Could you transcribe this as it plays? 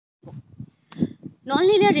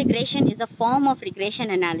Nonlinear regression is a form of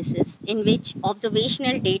regression analysis in which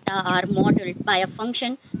observational data are modeled by a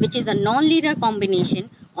function which is a nonlinear combination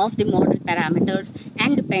of the model parameters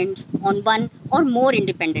and depends on one or more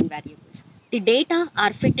independent variables. The data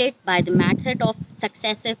are fitted by the method of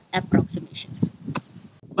successive approximations.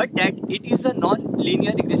 But that it is a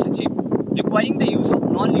non-linear regression shape, requiring the use of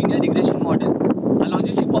non-linear regression model. A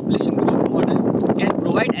logistic population growth model can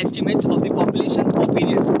provide estimates of the population for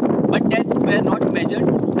periods, but that were not measured,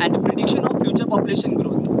 and the prediction of future population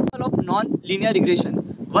growth. Of non-linear regression.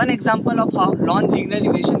 One example of how non-linear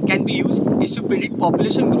regression can be used is to predict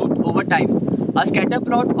population growth over time. A scatter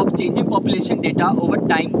plot of changing population data over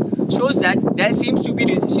time shows that there seems to be a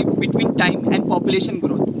relationship between time and population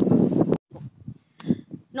growth.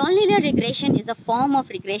 Nonlinear regression is a form of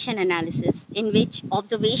regression analysis in which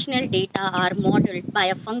observational data are modeled by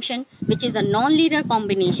a function which is a nonlinear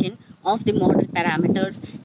combination of the model parameters